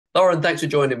Lauren, thanks for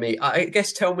joining me. I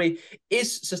guess tell me,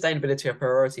 is sustainability a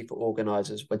priority for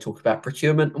organisers when talking about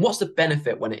procurement, and what's the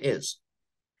benefit when it is?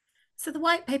 So, the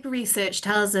white paper research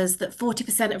tells us that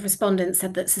 40% of respondents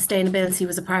said that sustainability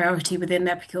was a priority within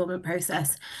their procurement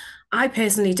process. I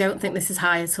personally don't think this is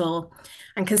high at all.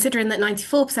 And considering that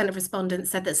 94% of respondents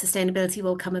said that sustainability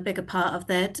will become a bigger part of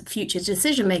their future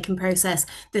decision making process,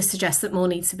 this suggests that more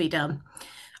needs to be done.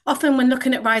 Often, when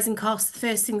looking at rising costs, the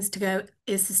first things to go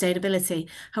is sustainability.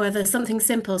 However, something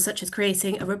simple such as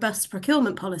creating a robust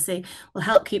procurement policy will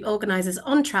help keep organisers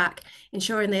on track,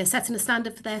 ensuring they are setting a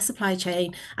standard for their supply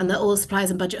chain and that all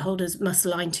suppliers and budget holders must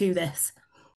align to this.